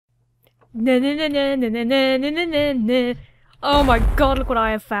Na na na na na na na na na na. Oh my god, look what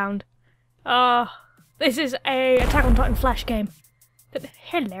I have found. This is a Attack on Titan Flash game.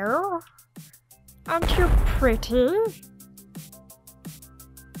 Hello? Aren't you pretty?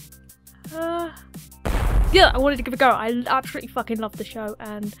 Yeah, I wanted to give it a go. I absolutely fucking love the show,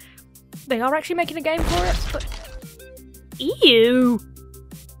 and they are actually making a game for it, but... Ew!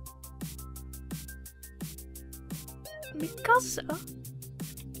 Mikasa?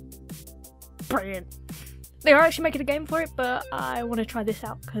 Brilliant. They are actually making a game for it, but I want to try this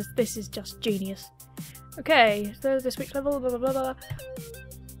out, because this is just genius. Okay, so this week's level, blah blah blah blah.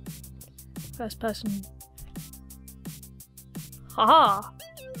 First person. Haha!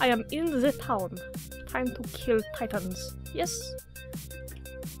 I am in the town. Time to kill titans. Yes?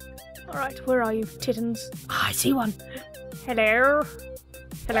 Alright, where are you, titans? Ah, I see one! Hello?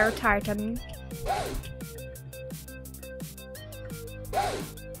 Hello, titan.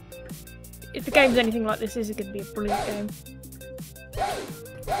 If the game's anything like this, is going to be a brilliant game.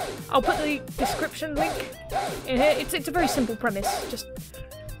 I'll put the description link in here. It's a very simple premise. Just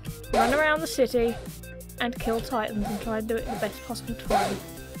run around the city and kill titans and try and do it in the best possible time.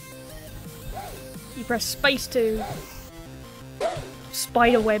 You press space to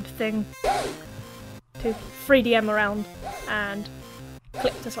spiderweb thing to 3DM around and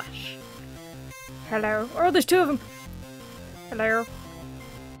click to slash. Hello. Oh, there's two of them. Hello.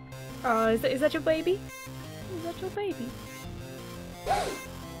 Is that your baby? Is that your baby?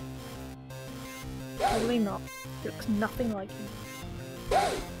 Totally not. He looks nothing like you.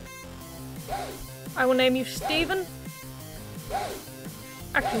 I will name you Steven.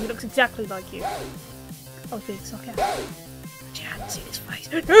 Actually, he looks exactly like you. Oh, Ziegs, okay. But you hadn't seen his face.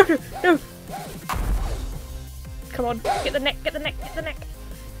 No, no! Come on, get the neck, get the neck, get the neck!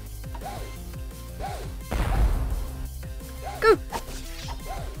 Go!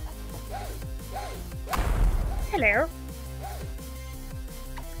 Hello.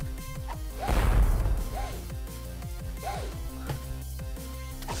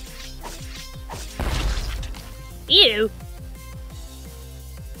 Ew!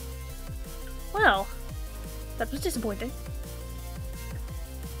 Well, that was disappointing.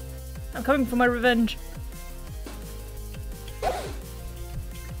 I'm coming for my revenge.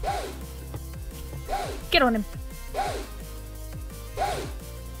 Get on him.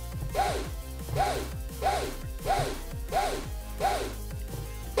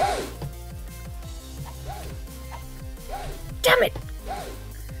 Damn it!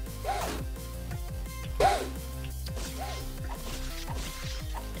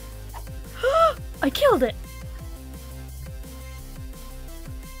 I killed it!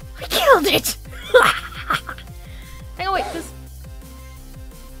 I killed it! Hang on, wait, there's...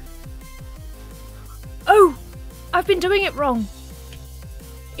 Oh! I've been doing it wrong!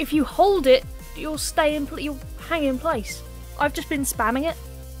 If you hold it, you'll you'll hang in place. I've just been spamming it.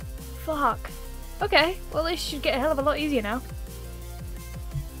 Fuck. Okay, well this should get a hell of a lot easier now.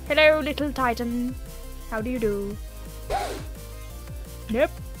 Hello, little titan. How do you do?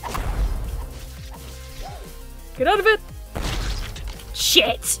 Nope. Get out of it!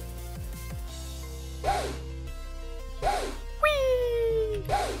 Shit! Whee!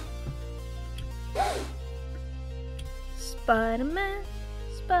 Spider-Man,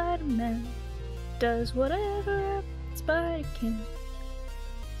 Spider-Man does whatever a spider can.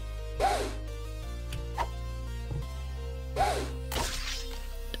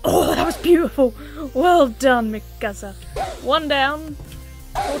 Oh, that was beautiful! Well done, Mikasa. 1 down,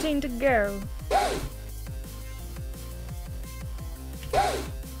 14 to go.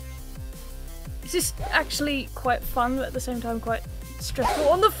 This is actually quite fun, but at the same time quite stressful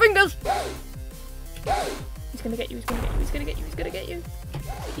on the fingers! He's gonna get you, he's gonna get you, he's gonna get you, he's gonna get you.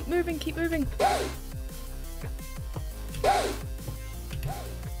 Keep moving, keep moving.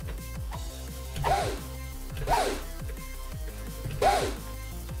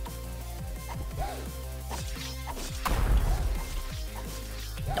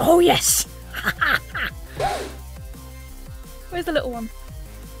 Oh yes! Where's the little one?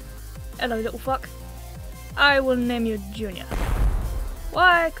 Hello, little fuck. I will name you Junior.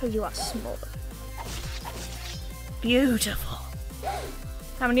 Why? Because you are small. Beautiful.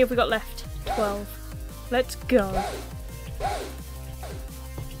 How many have we got left? 12. Let's go.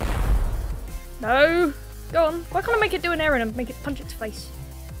 No! Go on. Why can't I make it do an errand and make it punch its face?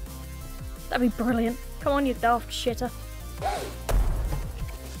 That'd be brilliant. Come on, you daft shitter.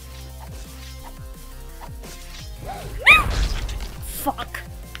 Fuck.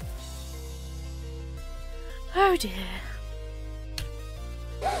 Oh dear.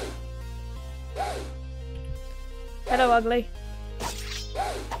 Hello, ugly.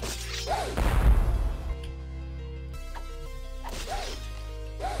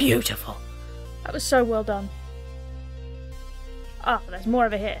 Beautiful. That was so well done. Ah, there's more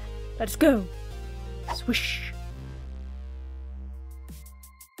over here. Let's go. Swish.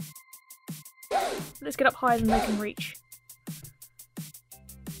 Let's get up higher than they can reach.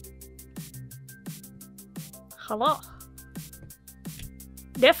 Hello.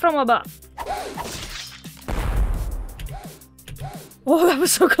 They're from above. Oh, that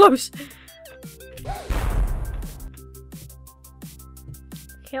was so close.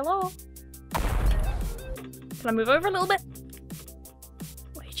 Hello. Can I move over a little bit?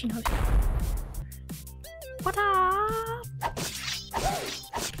 Wait, she knows. What up?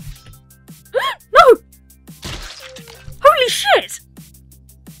 No! Holy shit!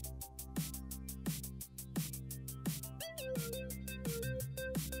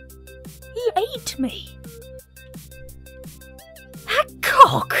 He ate me. That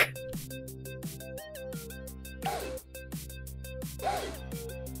cock!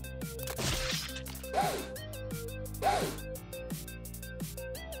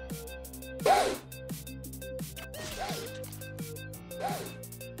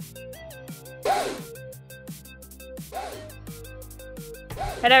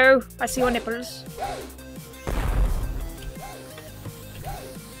 Hello, I see your nipples.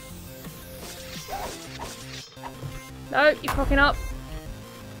 No, you're cocking up.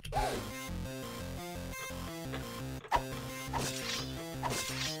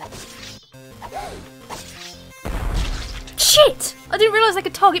 Shit! I didn't realise I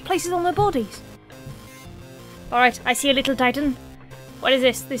could target places on their bodies. Alright, I see a little titan. What is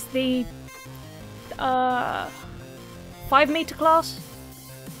this? This the 5 meter class?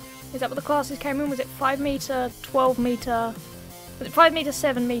 Is that what the classes came in? Was it 5 meter, 12 meter? Was it 5 meter,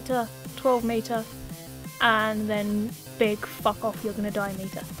 7 meter, 12 meter, and then big fuck off you're gonna die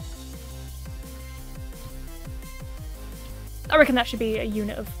meter? I reckon that should be a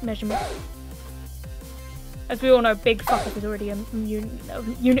unit of measurement. As we all know, big fuck off is already a unit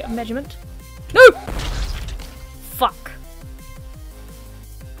of measurement. No! Fuck.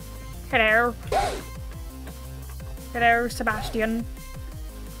 Hello. Hello, Sebastian.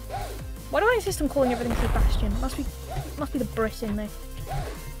 Why do I insist on calling everything Sebastian? It must be the Brit in me.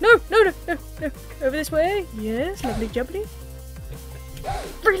 No, no, no, no, no. Over this way. Yes, lovely jubbly.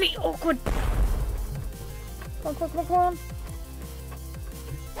 Really awkward. Come on, come on, come on, come on.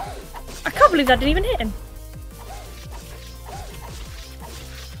 I can't believe that didn't even hit him.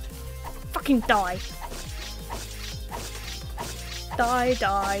 Fucking die. Die,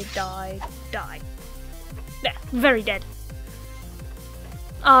 die, die, die. There, very dead.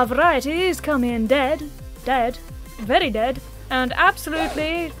 Our varieties come in dead, dead, very dead, and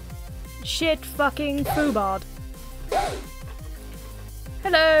absolutely shit fucking foobard.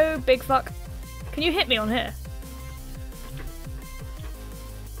 Hello, big fuck. Can you hit me on here?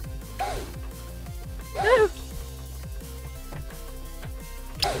 No!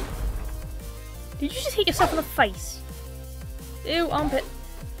 Did you just hit yourself in the face? Ew, armpit.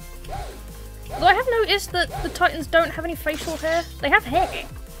 Although I have noticed that the Titans don't have any facial hair. They have hair,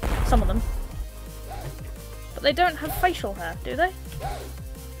 some of them. But they don't have facial hair, do they?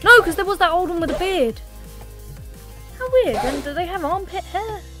 No, because there was that old one with a beard. How weird, then do they have armpit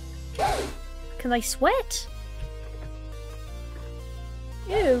hair? Can they sweat?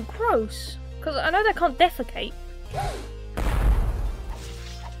 Ew, gross. Because I know they can't defecate.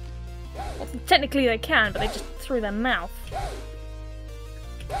 Well, technically they can, but they just threw their mouth.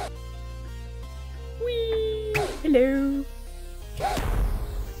 Whee! Hello.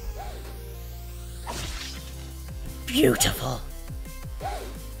 Beautiful.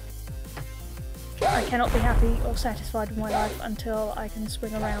 I cannot be happy or satisfied with my life until I can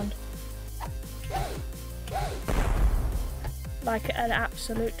swing around like an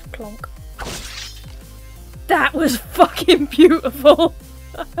absolute clonk. That was fucking beautiful.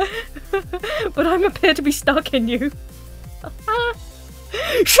 But I'm appear to be stuck in you.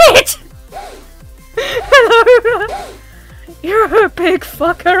 Shit! Hello! You're a big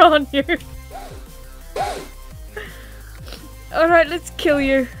fucker, aren't you? Alright, let's kill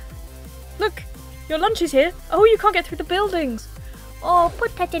you. Look, your lunch is here. Oh, you can't get through the buildings. Oh, poor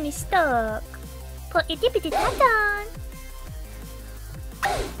Titan is stuck. Poor itty bitty Titan.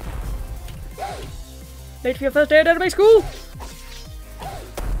 Late for your first day at anime school.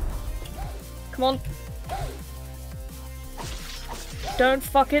 Come on. Don't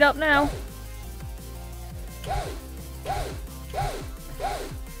fuck it up now.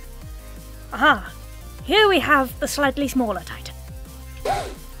 Aha! Here we have the slightly smaller Titan.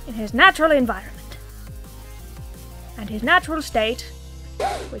 In his natural environment. And his natural state,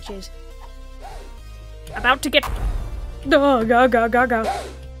 which is about to get... Oh, go, go, go, go.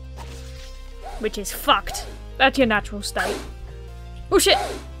 Which is fucked. That's your natural state. Oh shit!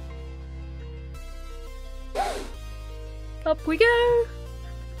 Up we go!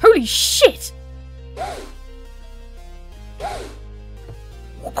 Holy shit!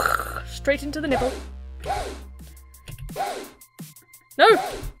 Straight into the nipple. No!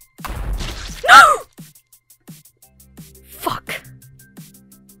 No! Fuck!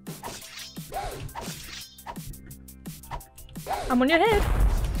 I'm on your head.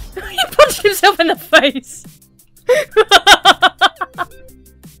 He punched himself in the face.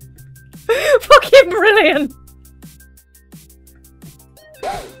 Fucking brilliant.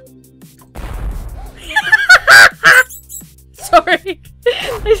 Sorry.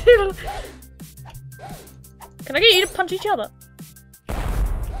 Can I get you to punch each other?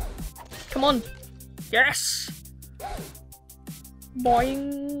 Come on. Yes.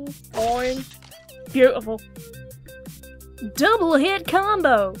 Boing. Boing. Beautiful. Double hit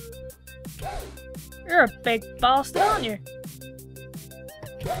combo! You're a big bastard, aren't you?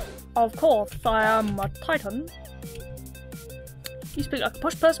 Of course, I am a titan. You speak like a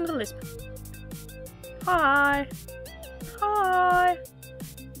posh person with a lisp. Hi! Hi!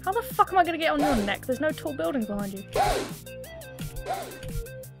 How the fuck am I gonna get on your neck? There's no tall buildings behind you.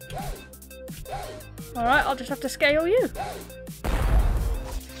 Alright, I'll just have to scale you.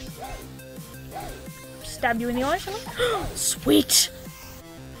 Stab you in the eye, shall I? Sweet!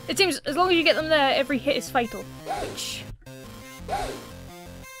 It seems as long as you get them there, every hit is fatal. Which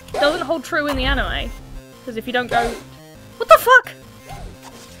doesn't hold true in the anime. Because if you don't go... What the fuck?!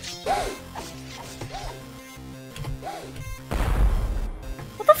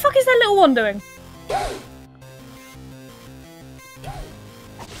 What the fuck is that little one doing?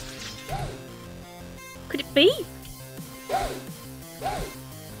 Could it be?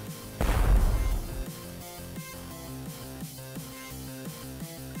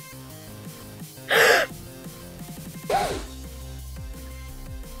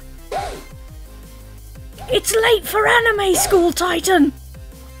 It's late for anime school, Titan!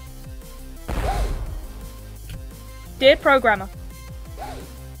 Dear programmer.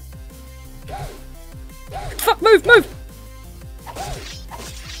 Fuck, move, move!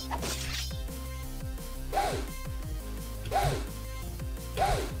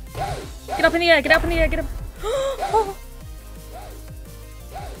 Get up in the air, get up in the air, get up. Oh.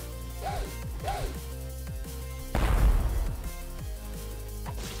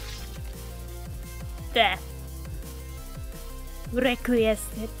 There.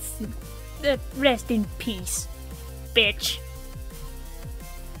 Requiescat. Rest in peace, bitch.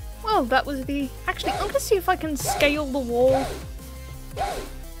 Well, that was the... Actually, I'm gonna see if I can scale the wall.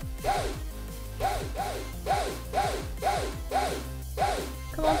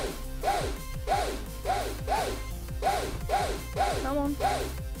 Come on. Come on.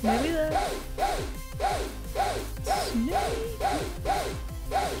 Nearly there.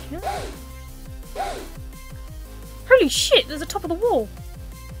 Yeah. Holy shit, there's a top of the wall.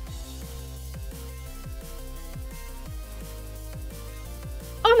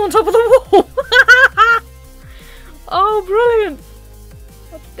 I'm on top of the wall! Oh, brilliant!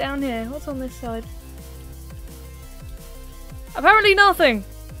 What's down here? What's on this side? Apparently nothing!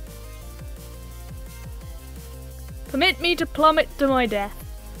 Permit me to plummet to my death.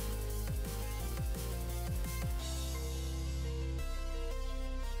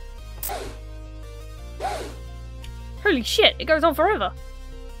 Holy shit, it goes on forever.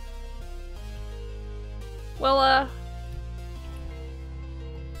 Well,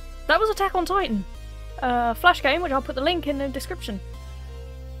 that was Attack on Titan. Flash game, which I'll put the link in the description.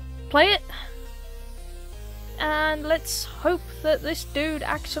 Play it. And let's hope that this dude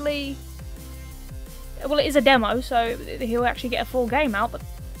actually... Well, it is a demo, so he'll actually get a full game out, but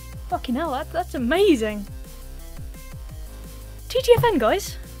fucking hell, that's amazing. TTFN,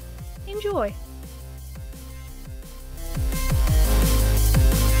 guys. Enjoy.